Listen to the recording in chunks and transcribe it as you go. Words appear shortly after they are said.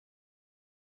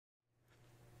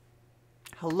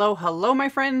Hello, hello, my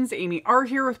friends. AmyR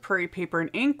here with Prairie Paper and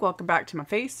Ink. Welcome back to my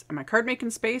face and my card making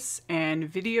space and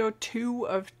video 2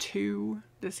 of 2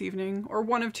 this evening, or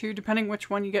 1 of 2, depending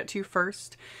which one you get to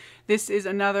first. This is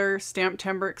another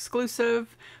STAMPtember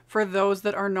exclusive. For those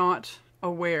that are not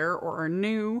aware or are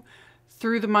new,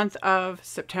 through the month of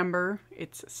September,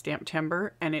 it's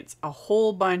STAMPtember, and it's a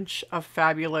whole bunch of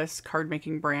fabulous card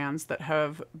making brands that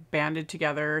have banded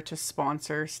together to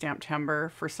sponsor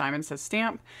STAMPtember for Simon Says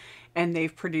Stamp. And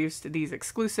they've produced these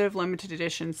exclusive limited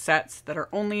edition sets that are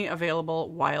only available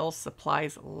while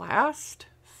supplies last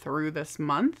through this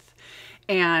month.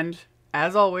 And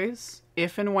as always,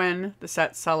 if and when the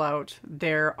sets sell out,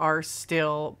 there are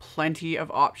still plenty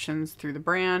of options through the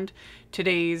brand.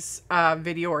 Today's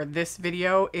video, or this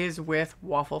video, is with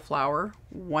Waffle Flower,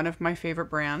 one of my favorite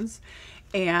brands.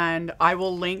 And I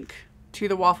will link to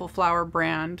the Waffle Flower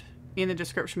brand in the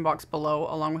description box below,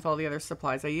 along with all the other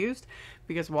supplies I used,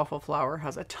 because Waffle Flower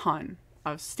has a ton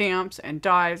of stamps and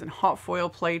dies and hot foil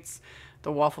plates.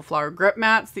 The Waffle Flower grip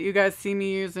mats that you guys see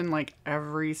me use in like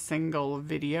every single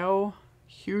video.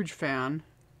 Huge fan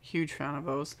of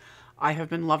those. I have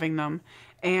been loving them.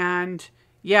 And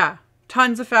yeah,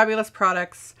 tons of fabulous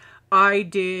products. I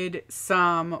did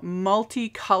some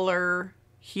multicolor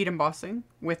heat embossing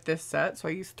with this set. So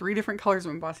I used 3 different colors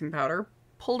of embossing powder.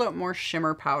 Pulled out more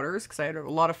shimmer powders because I had a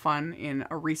lot of fun in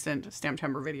a recent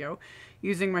STAMPtember video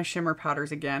using my shimmer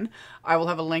powders again. I will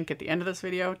have a link at the end of this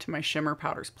video to my shimmer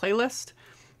powders playlist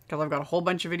because I've got a whole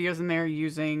bunch of videos in there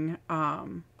using a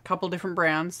couple different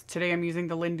brands. Today I'm using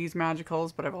the Lindy's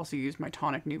Magicals, but I've also used my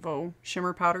Tonic Nouveau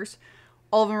shimmer powders.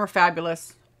 All of them are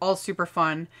fabulous, all super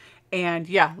fun. And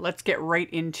yeah, let's get right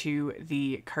into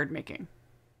the card making.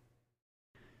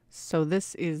 So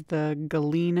this is the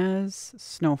Galena's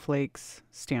Snowflakes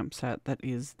stamp set that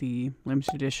is the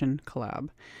limited edition collab.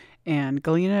 And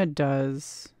Galena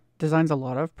designs a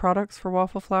lot of products for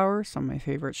Waffle Flower, some of my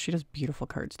favorites. She does beautiful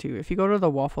cards too. If you go to the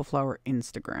Waffle Flower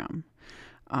Instagram,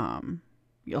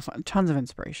 you'll find tons of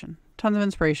inspiration.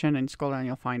 And scroll down,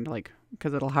 you'll find, like,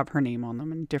 because it'll have her name on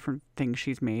them and different things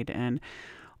she's made. And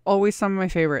always some of my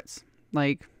favorites.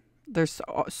 Like, there's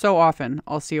so often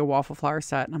I'll see a Waffle Flower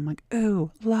set and I'm like,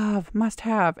 ooh, love, must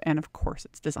have. And of course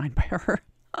it's designed by her.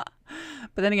 But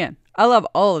then again, I love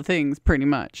all the things pretty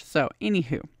much. So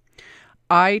anywho,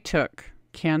 I took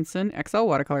Canson XL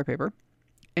watercolor paper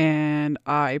and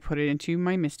I put it into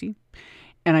my MISTI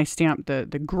and I stamped the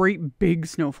great big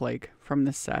snowflake from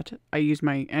this set. I used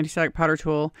my anti-static powder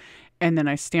tool and then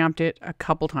I stamped it a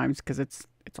couple times because it's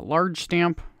a large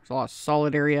stamp. There's a lot of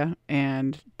solid area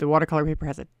and the watercolor paper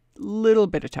has a little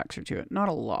bit of texture to it, not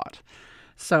a lot.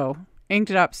 So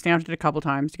inked it up, stamped it a couple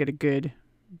times to get a good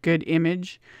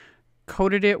image,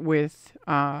 coated it with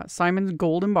Simon's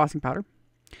gold embossing powder.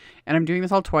 And I'm doing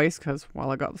this all twice because while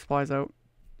I got the supplies out,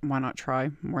 why not try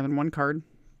more than one card?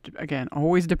 Again,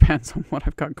 always depends on what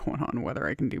I've got going on, whether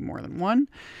I can do more than one.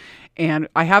 And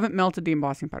I haven't melted the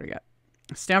embossing powder yet.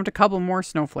 Stamped a couple more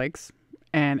snowflakes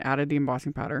and added the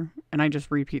embossing powder, and I just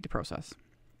repeat the process.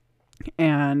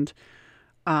 And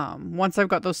once I've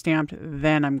got those stamped,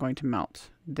 then I'm going to melt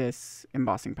this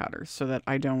embossing powder so that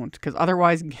I don't, because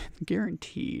otherwise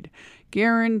guaranteed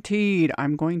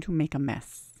I'm going to make a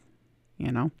mess,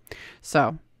 you know?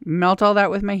 So melt all that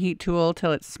with my heat tool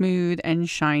till it's smooth and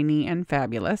shiny and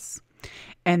fabulous.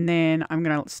 And then I'm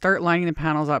going to start lining the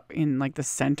panels up in like the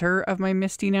center of my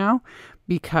MISTI now,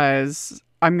 because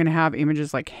I'm going to have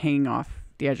images like hanging off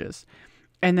the edges.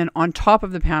 And then on top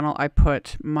of the panel, I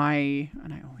put my,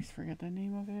 and I always forget the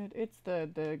name of it. It's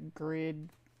the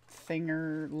grid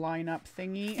thinger lineup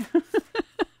thingy.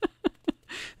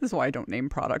 This is why I don't name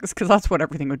products, because that's what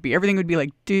everything would be. Everything would be like,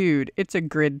 dude, it's a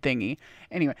grid thingy.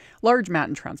 Anyway, large matte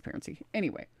and transparency.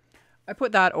 Anyway, I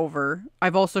put that over.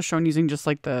 I've also shown using just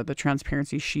like the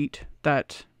transparency sheet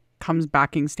that comes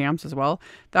backing stamps as well.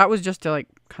 That was just to like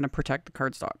kind of protect the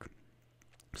cardstock,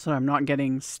 so I'm not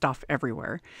getting stuff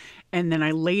everywhere. And then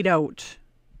I laid out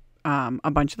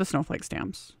a bunch of the snowflake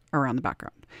stamps around the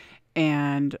background.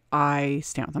 And I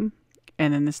stamped them.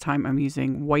 And then this time I'm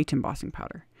using white embossing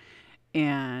powder.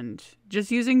 And just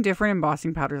using different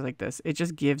embossing powders like this, it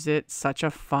just gives it such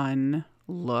a fun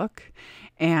look.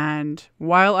 And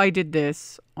while I did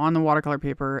this on the watercolor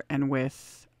paper and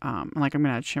with, like I'm going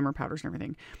to add shimmer powders and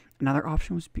everything, another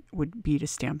option would be to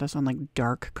stamp this on like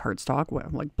dark cardstock. Well,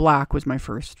 like black was my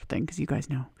first thing, because you guys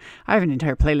know I have an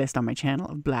entire playlist on my channel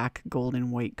of black, gold,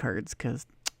 and white cards, because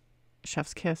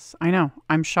chef's kiss. I know,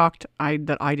 I'm shocked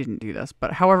that I didn't do this,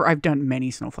 but however, I've done many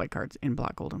snowflake cards in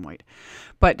black, gold, and white.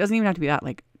 But it doesn't even have to be that.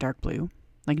 Like dark blue,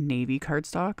 like navy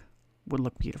cardstock would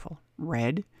look beautiful.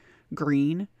 Red,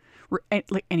 green,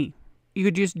 like any you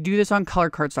could just do this on color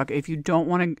cardstock. If you don't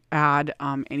want to add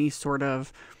any sort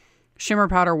of shimmer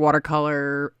powder,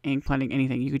 watercolor, ink blending,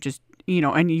 anything, you could just,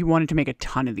 and you wanted to make a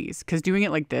ton of these, because doing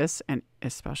it like this, and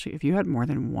especially if you had more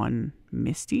than one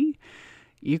MISTI,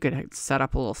 you could set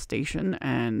up a little station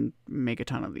and make a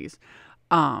ton of these.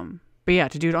 But yeah,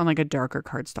 to do it on like a darker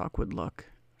cardstock would look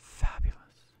fabulous.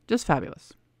 Just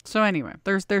fabulous. So anyway,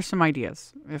 there's some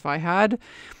ideas. If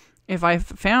I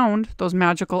found those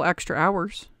magical extra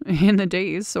hours in the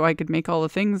days so I could make all the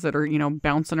things that are,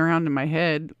 bouncing around in my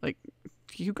head, like,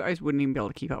 you guys wouldn't even be able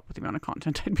to keep up with the amount of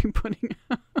content I'd be putting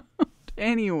out.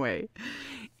 Anyway,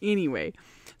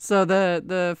 so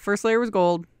the first layer was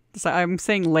gold. So I'm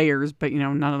saying layers, but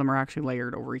none of them are actually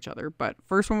layered over each other. But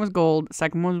first one was gold,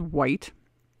 second one was white.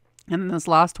 And then this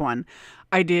last one,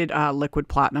 I did liquid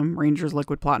platinum, Ranger's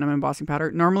liquid platinum embossing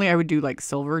powder. Normally I would do like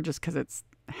silver just because it's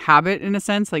habit in a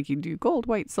sense, like you do gold,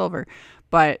 white, silver.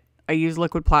 But I used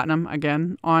liquid platinum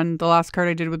again on the last card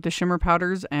I did with the shimmer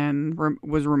powders, and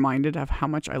was reminded of how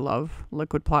much I love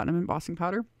liquid platinum embossing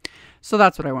powder. So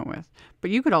that's what I went with.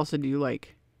 But you could also do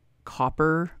like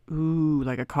copper,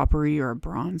 like a coppery or a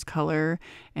bronze color,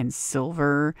 and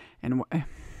silver. And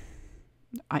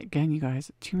again, you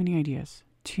guys, too many ideas,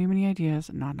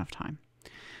 not enough time.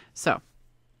 So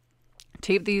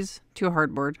tape these to a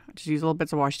hardboard. Just use little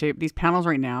bits of washi tape. These panels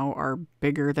right now are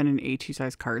bigger than an A2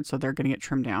 size card, so they're going to get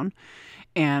trimmed down.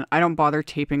 And I don't bother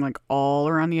taping like all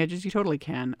around the edges. You totally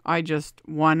can.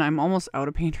 One, I'm almost out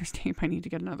of painter's tape. I need to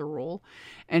get another roll.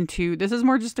 And two, this is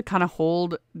more just to kind of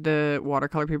hold the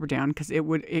watercolor paper down, because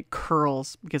it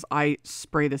curls, because I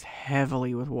spray this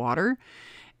heavily with water.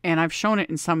 And I've shown it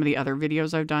in some of the other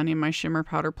videos I've done in my shimmer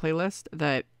powder playlist,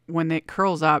 that when it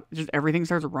curls up, just everything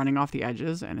starts running off the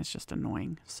edges, and it's just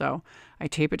annoying. So I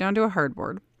tape it down to a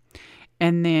hardboard.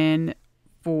 And then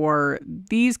for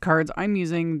these cards, I'm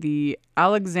using the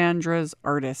Alexandra's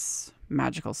Artists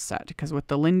Magical set, because with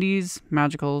the Lindy's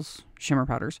Magicals shimmer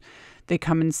powders, they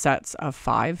come in sets of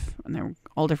 5, and they're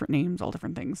all different names, all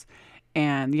different things.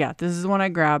 And yeah, this is the one I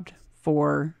grabbed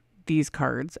for these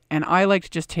cards. And I like to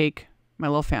just take my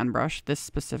little fan brush. This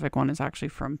specific one is actually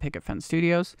from Picket Fence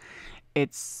Studios.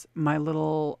 It's my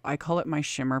little, I call it my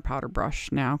shimmer powder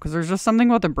brush now, because there's just something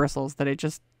about the bristles that it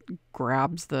just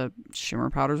grabs the shimmer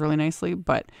powders really nicely.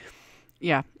 But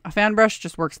yeah, a fan brush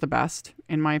just works the best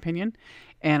in my opinion.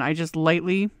 And I just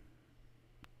lightly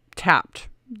tapped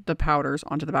the powders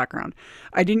onto the background.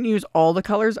 I didn't use all the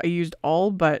colors. I used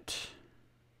all, but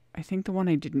I think the one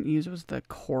I didn't use was the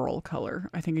coral color.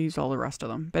 I think I used all the rest of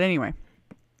them. But anyway.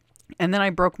 And then I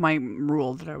broke my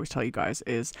rule that I always tell you guys,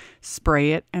 is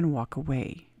spray it and walk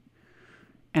away.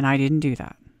 And I didn't do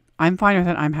that. I'm fine with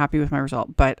it. I'm happy with my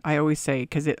result. But I always say,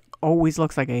 because it always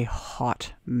looks like a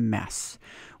hot mess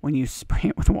when you spray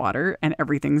it with water and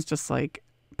everything's just like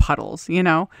puddles,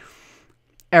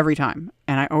 every time.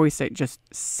 And I always say, just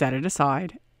set it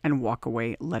aside and walk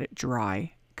away. Let it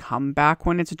dry. Come back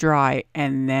when it's dry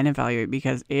and then evaluate,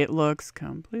 because it looks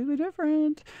completely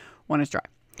different when it's dry.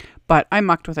 But I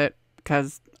mucked with it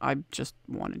because I just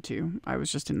wanted to. I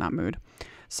was just in that mood.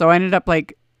 So I ended up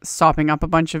like sopping up a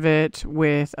bunch of it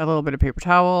with a little bit of paper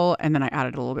towel, and then I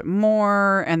added a little bit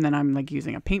more, and then I'm like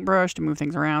using a paintbrush to move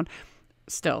things around.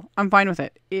 Still, I'm fine with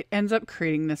it. It ends up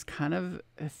creating this kind of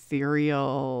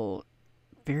ethereal,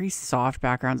 very soft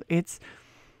backgrounds. It's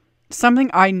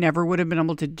something I never would have been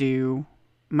able to do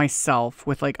myself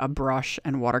with like a brush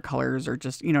and watercolors, or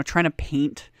just, trying to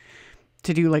paint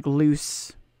to do like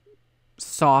loose,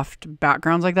 soft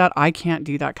backgrounds like that. I can't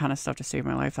do that kind of stuff to save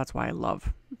my life. That's why I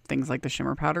love things like the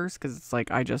shimmer powders, because it's like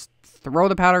I just throw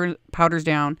the powders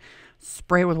down,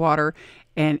 spray it with water,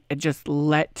 and it just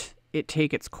let it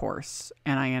take its course.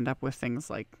 And I end up with things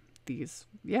like these,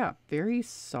 very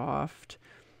soft,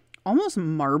 almost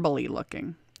marbly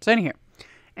looking. So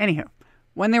anywho,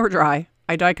 when they were dry,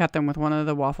 I die cut them with one of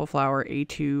the Waffle Flower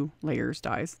A2 layers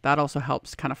dies. That also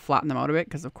helps kind of flatten them out a bit,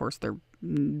 because of course they're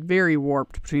very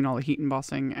warped between all the heat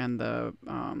embossing and the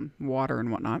water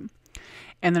and whatnot.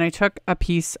 And then I took a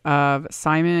piece of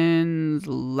Simon's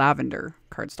Lavender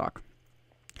cardstock,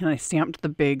 and I stamped the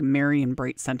big Merry and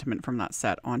Bright sentiment from that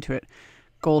set onto it,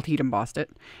 gold heat embossed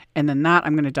it, and then that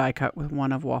I'm going to die cut with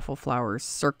one of Waffle Flower's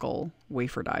circle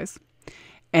wafer dies.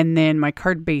 And then my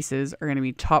card bases are going to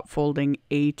be top folding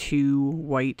A2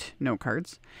 white note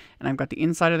cards. And I've got the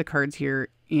inside of the cards here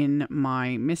in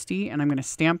my MISTI, and I'm going to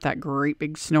stamp that great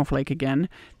big snowflake again,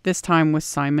 this time with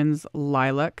Simon's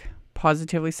Lilac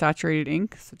Positively Saturated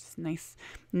ink. So it's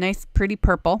nice, pretty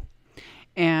purple.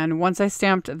 And once I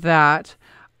stamped that,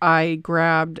 I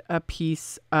grabbed a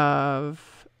piece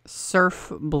of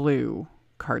Surf Blue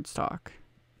cardstock.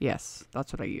 Yes,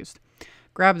 that's what I used.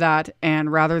 grab that,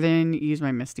 and rather than use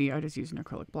my MISTI, I just use an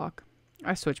acrylic block.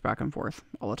 I switch back and forth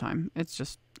all the time. It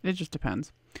just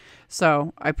depends.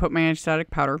 So I put my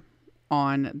anti-static powder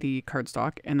on the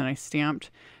cardstock, and then I stamped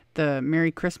the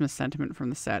Merry Christmas sentiment from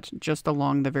the set just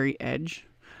along the very edge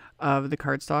of the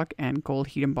cardstock and gold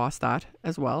heat embossed that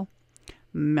as well.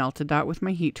 Melted that with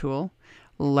my heat tool,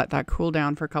 let that cool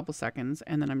down for a couple seconds,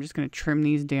 and then I'm just going to trim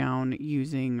these down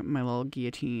using my little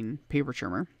guillotine paper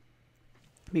trimmer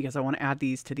because I want to add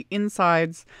these to the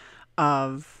insides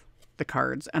of the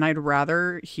cards, and I'd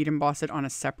rather heat emboss it on a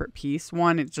separate piece.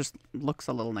 One, it just looks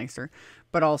a little nicer,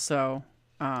 but also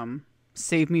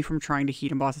save me from trying to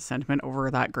heat emboss a sentiment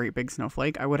over that great big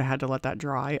snowflake. I would have had to let that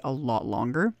dry a lot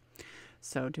longer.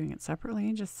 So doing it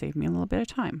separately just saved me a little bit of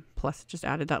time. Plus it just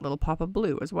added that little pop of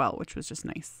blue as well, which was just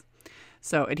nice.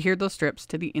 So adhered those strips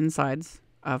to the insides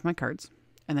of my cards,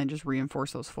 and then just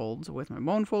reinforce those folds with my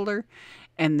bone folder.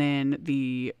 And then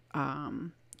the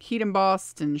heat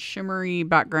embossed and shimmery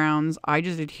backgrounds, I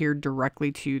just adhered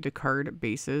directly to the card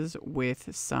bases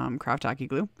with some craft tacky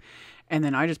glue. And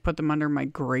then I just put them under my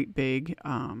great big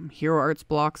Hero Arts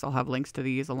blocks. I'll have links to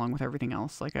these along with everything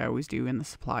else like I always do in the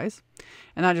supplies.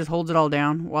 And that just holds it all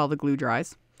down while the glue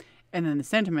dries. And then the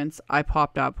sentiments I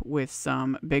popped up with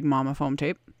some Big Mama foam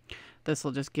tape. This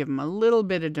will just give them a little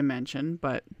bit of dimension,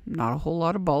 but not a whole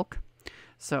lot of bulk.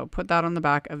 So put that on the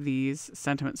back of these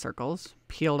sentiment circles,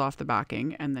 peeled off the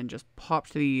backing, and then just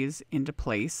popped these into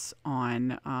place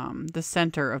on the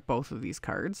center of both of these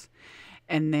cards.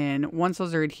 And then once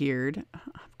those are adhered,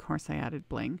 of course I added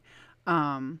bling.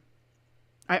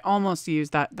 I almost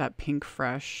used that Pink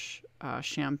Fresh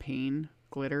champagne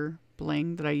glitter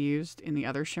bling that I used in the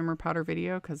other shimmer powder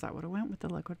video, because that would have went with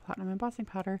the liquid platinum embossing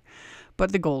powder.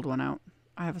 But the gold went out.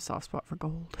 I have a soft spot for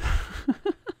gold.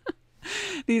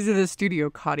 These are the Studio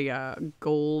Katia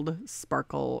gold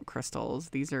sparkle crystals.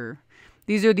 These are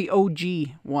the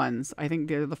OG ones. I think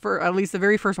they're the first, at least the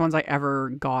very first ones I ever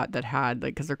got that had,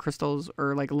 like, because they're crystals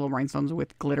or like little rhinestones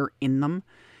with glitter in them.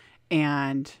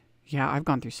 And yeah, I've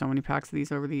gone through so many packs of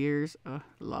these over the years.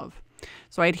 Love.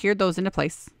 So I adhered those into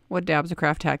place with dabs of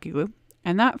craft tacky glue.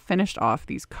 And that finished off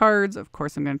these cards. Of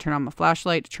course, I'm going to turn on my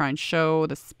flashlight to try and show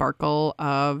the sparkle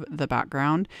of the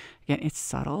background. Again, it's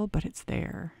subtle, but it's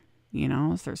there. You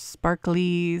know, so there's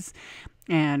sparklies,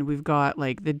 and we've got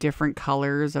like the different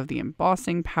colors of the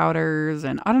embossing powders,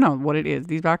 and I don't know what it is.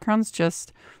 These backgrounds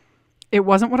just, it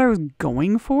wasn't what I was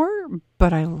going for,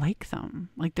 but I like them.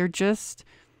 Like, they're just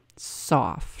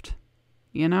soft,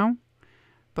 you know?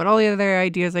 But all the other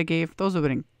ideas I gave, those have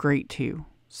been great too.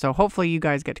 So hopefully you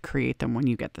guys get to create them when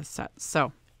you get this set.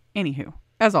 So anywho,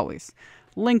 as always,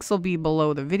 links will be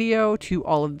below the video to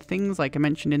all of the things like I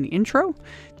mentioned in the intro.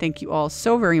 Thank you all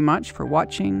so very much for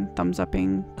watching, thumbs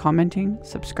upping, commenting,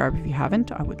 subscribe if you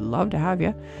haven't. I would love to have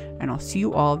you. And I'll see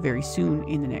you all very soon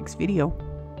in the next video.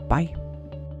 Bye.